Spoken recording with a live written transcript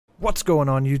What's going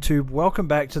on YouTube? Welcome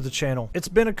back to the channel. It's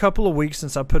been a couple of weeks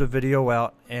since I put a video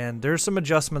out, and there's some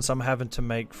adjustments I'm having to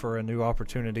make for a new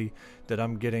opportunity that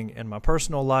I'm getting in my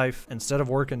personal life. Instead of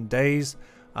working days,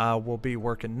 we'll be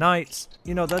working nights.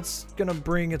 You know, that's gonna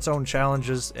bring its own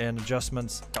challenges and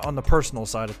adjustments on the personal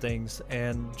side of things,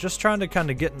 and just trying to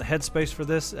kind of get in the headspace for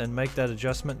this and make that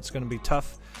adjustment. It's gonna be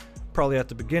tough probably at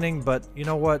the beginning, but you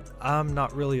know what? I'm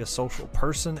not really a social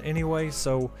person anyway,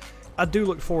 so I do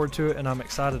look forward to it and I'm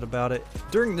excited about it.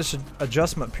 During this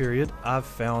adjustment period, I've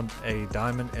found a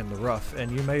diamond in the rough,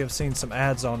 and you may have seen some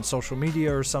ads on social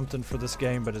media or something for this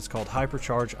game, but it's called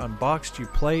Hypercharge Unboxed. You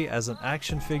play as an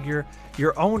action figure,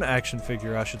 your own action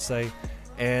figure I should say,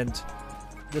 and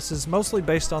this is mostly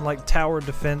based on like tower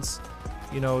defense,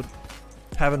 you know,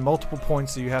 having multiple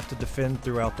points that you have to defend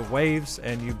throughout the waves,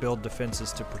 and you build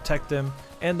defenses to protect them,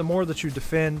 and the more that you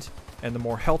defend and the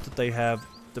more health that they have,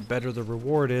 the better the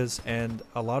reward is. And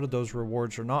a lot of those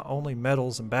rewards are not only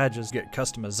medals and badges, you get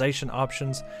customization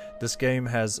options. This game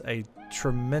has a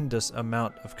tremendous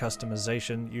amount of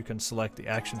customization. You can select the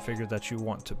action figure that you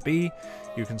want to be.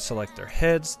 You can select their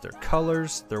heads, their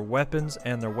colors, their weapons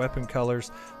and their weapon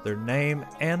colors, their name,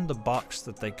 and the box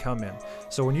that they come in.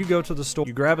 So when you go to the store,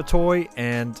 you grab a toy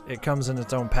and it comes in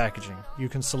its own packaging. You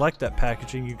can select that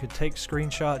packaging, you can take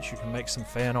screenshots, you can make some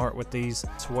fan art with these.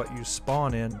 It's what you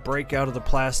spawn in, break out of the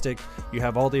plastic. You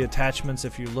have all the attachments.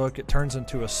 If you look, it turns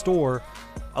into a store,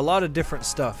 a lot of different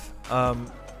stuff.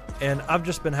 And I've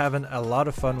just been having a lot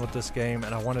of fun with this game,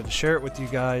 and I wanted to share it with you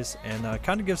guys and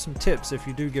kind of give some tips if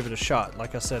you do give it a shot.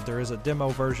 Like I said, there is a demo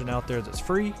version out there that's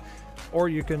free, or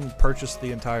you can purchase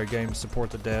the entire game to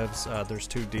support the devs. There's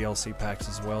 2 DLC packs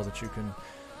as well that you can,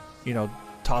 you know,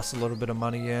 toss a little bit of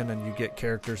money in, and you get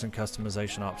characters and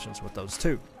customization options with those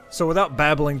too. So without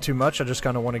babbling too much, I just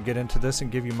kind of want to get into this and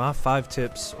give you my 5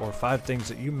 tips or 5 things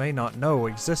that you may not know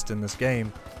exist in this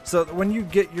game. So that when you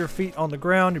get your feet on the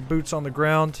ground, your boots on the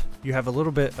ground, you have a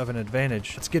little bit of an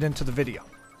advantage. Let's get into the video.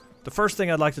 The first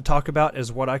thing I'd like to talk about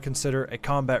is what I consider a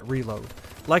combat reload.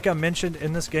 Like I mentioned,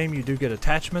 in this game you do get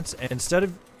attachments, and instead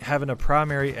of having a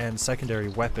primary and secondary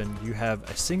weapon, you have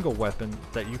a single weapon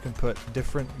that you can put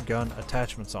different gun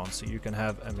attachments on. So you can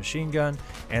have a machine gun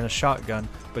and a shotgun,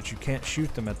 but you can't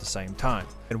shoot them at the same time.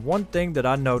 And one thing that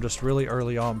I noticed really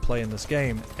early on playing this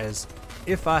game is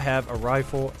if I have a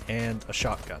rifle and a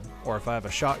shotgun, or if I have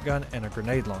a shotgun and a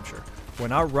grenade launcher,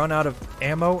 when I run out of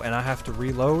ammo and I have to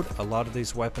reload, a lot of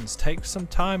these weapons take some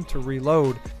time to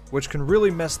reload, which can really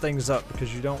mess things up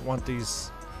because you don't want these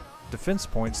defense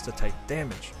points to take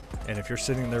damage. And if you're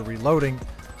sitting there reloading,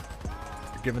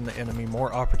 you're giving the enemy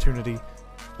more opportunity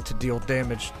to deal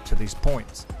damage to these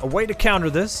points. A way to counter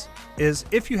this is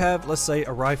if you have, let's say,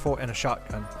 a rifle and a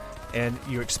shotgun, and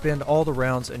you expend all the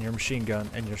rounds in your machine gun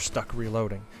and you're stuck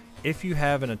reloading. If you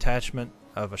have an attachment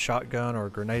of a shotgun or a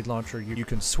grenade launcher, you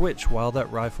can switch while that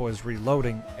rifle is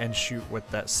reloading and shoot with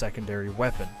that secondary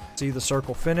weapon. See the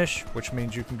circle finish, which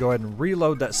means you can go ahead and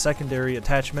reload that secondary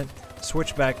attachment,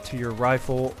 switch back to your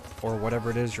rifle or whatever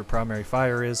it is your primary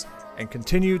fire is, and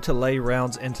continue to lay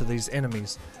rounds into these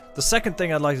enemies. The second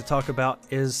thing I'd like to talk about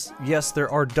is, yes,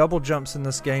 there are double jumps in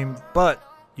this game, but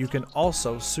you can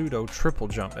also pseudo triple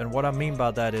jump. And what I mean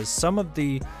by that is some of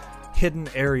the hidden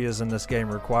areas in this game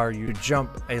require you to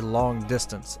jump a long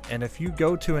distance, and if you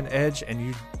go to an edge and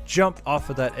you jump off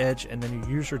of that edge and then you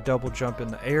use your double jump in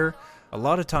the air, a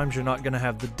lot of times you're not going to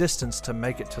have the distance to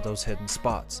make it to those hidden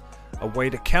spots. A way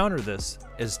to counter this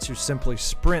is to simply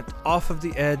sprint off of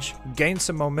the edge, gain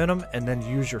some momentum, and then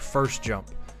use your first jump.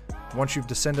 Once you've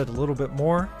descended a little bit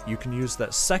more, you can use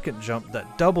that second jump,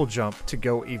 that double jump, to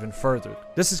go even further.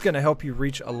 This is going to help you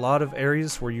reach a lot of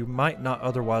areas where you might not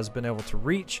otherwise been able to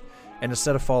reach, and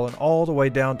instead of falling all the way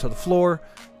down to the floor,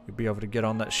 you'll be able to get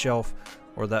on that shelf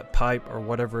or that pipe or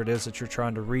whatever it is that you're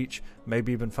trying to reach,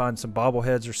 maybe even find some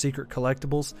bobbleheads or secret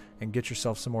collectibles and get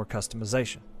yourself some more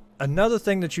customization. Another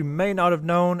thing that you may not have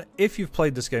known, if you've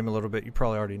played this game a little bit, you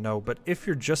probably already know, but if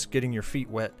you're just getting your feet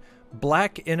wet,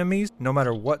 black enemies, no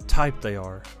matter what type they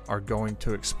are going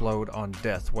to explode on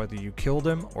death, whether you kill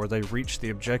them or they reach the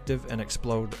objective and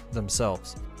explode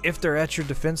themselves. If they're at your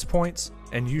defense points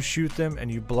and you shoot them and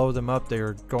you blow them up, they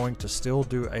are going to still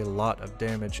do a lot of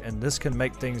damage, and this can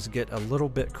make things get a little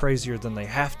bit crazier than they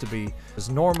have to be, because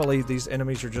normally these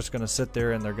enemies are just going to sit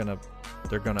there and they're going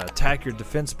to attack your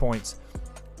defense points.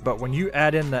 But when you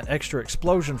add in that extra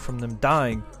explosion from them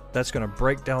dying, that's going to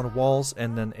break down walls,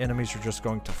 and then enemies are just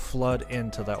going to flood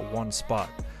into that one spot.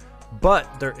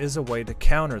 But there is a way to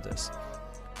counter this.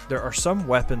 There are some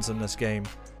weapons in this game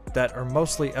that are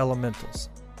mostly elementals.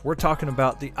 We're talking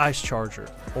about the ice charger,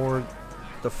 or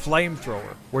the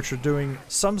flamethrower, which are doing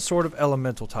some sort of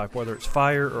elemental type, whether it's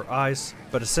fire or ice,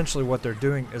 but essentially what they're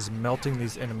doing is melting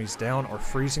these enemies down or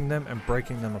freezing them and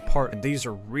breaking them apart. And these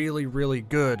are really, really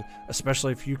good,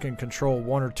 especially if you can control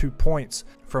 1 or 2 points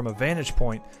from a vantage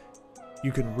point.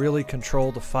 You can really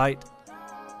control the fight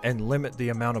and limit the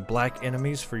amount of black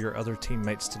enemies for your other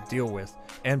teammates to deal with,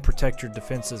 and protect your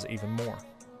defenses even more.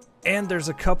 And there's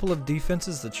a couple of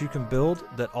defenses that you can build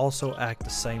that also act the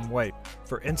same way.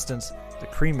 For instance, the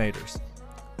cremators.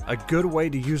 A good way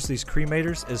to use these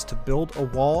cremators is to build a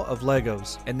wall of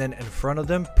Legos and then in front of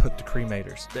them put the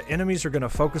cremators. The enemies are going to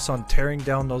focus on tearing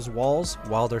down those walls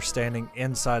while they're standing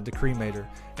inside the cremator.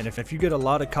 And if you get a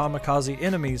lot of kamikaze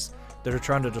enemies that are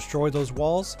trying to destroy those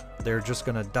walls, they're just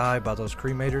going to die by those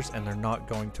cremators and they're not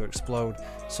going to explode.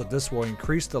 So this will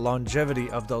increase the longevity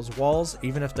of those walls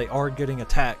even if they are getting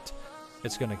attacked.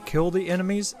 It's going to kill the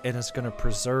enemies and it's going to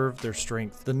preserve their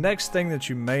strength. The next thing that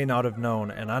you may not have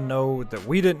known, and I know that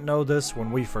we didn't know this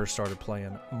when we first started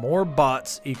playing, more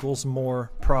bots equals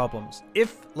more problems.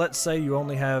 If, let's say, you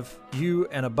only have you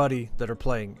and a buddy that are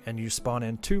playing and you spawn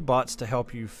in 2 bots to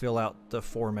help you fill out the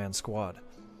 4-man squad,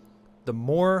 the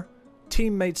more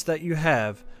teammates that you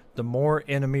have, the more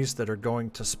enemies that are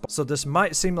going to spawn. So this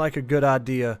might seem like a good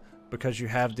idea because you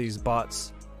have these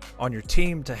bots on your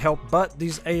team to help, but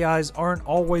these AIs aren't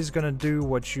always going to do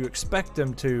what you expect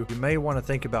them to. You may want to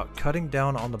think about cutting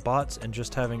down on the bots and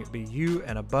just having it be you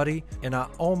and a buddy, and I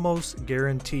almost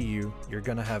guarantee you're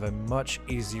going to have a much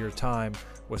easier time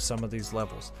with some of these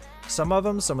levels. Some of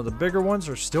the bigger ones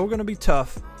are still going to be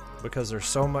tough because there's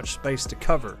so much space to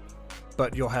cover,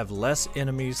 but you'll have less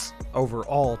enemies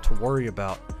overall to worry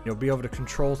about. You'll be able to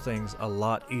control things a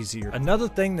lot easier. Another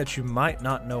thing that you might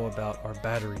not know about are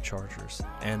battery chargers,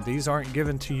 and these aren't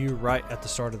given to you right at the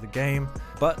start of the game,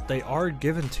 but they are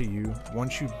given to you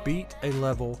once you beat a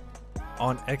level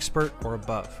on expert or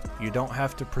above. You don't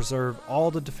have to preserve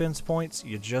all the defense points,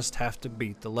 you just have to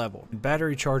beat the level.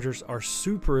 Battery chargers are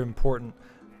super important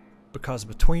because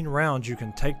between rounds you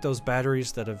can take those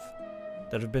batteries that have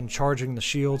been charging the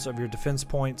shields of your defense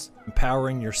points,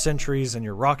 empowering your sentries and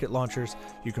your rocket launchers.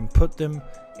 You can put them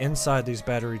inside these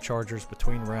battery chargers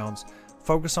between rounds.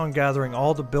 Focus on gathering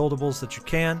all the buildables that you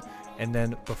can, and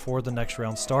then before the next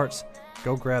round starts,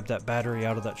 go grab that battery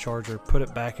out of that charger, put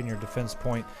it back in your defense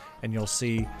point, and you'll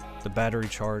see the battery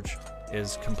charge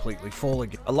is completely full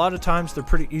again. A lot of times they're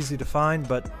pretty easy to find,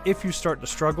 but if you start to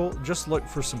struggle, just look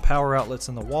for some power outlets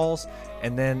in the walls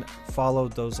and then follow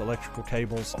those electrical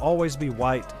cables. Always be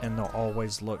white and they'll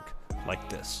always look like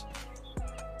this.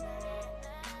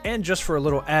 And just for a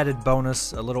little added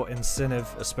bonus, a little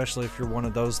incentive, especially if you're one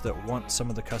of those that want some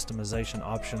of the customization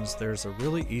options, there's a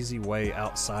really easy way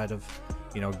outside of,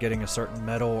 getting a certain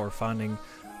medal or finding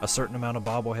a certain amount of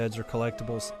bobbleheads or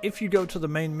collectibles. If you go to the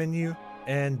main menu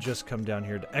and just come down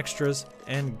here to extras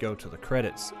and go to the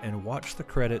credits and watch the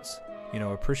credits,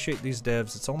 appreciate these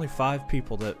devs. It's only 5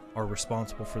 people that are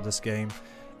responsible for this game.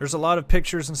 There's a lot of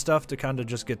pictures and stuff to kind of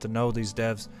just get to know these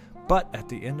devs, but at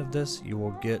the end of this you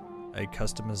will get a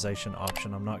customization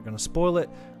option. I'm not going to spoil it,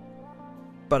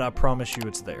 but I promise you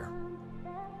it's there.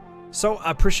 So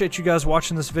I appreciate you guys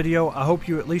watching this video. I hope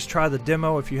you at least try the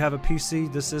demo if you have a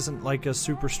PC. This isn't like a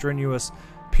super strenuous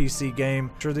PC game.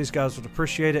 I'm sure these guys would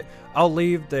appreciate it. I'll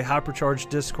leave the Hypercharge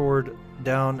Discord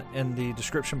down in the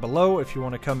description below if you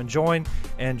want to come and join,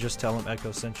 and just tell them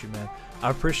Echo sent you, man. I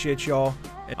appreciate y'all.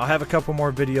 I'll have a couple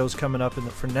more videos coming up, and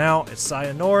for now, it's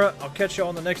sayonara. I'll catch y'all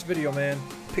in the next video, man.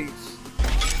 Peace.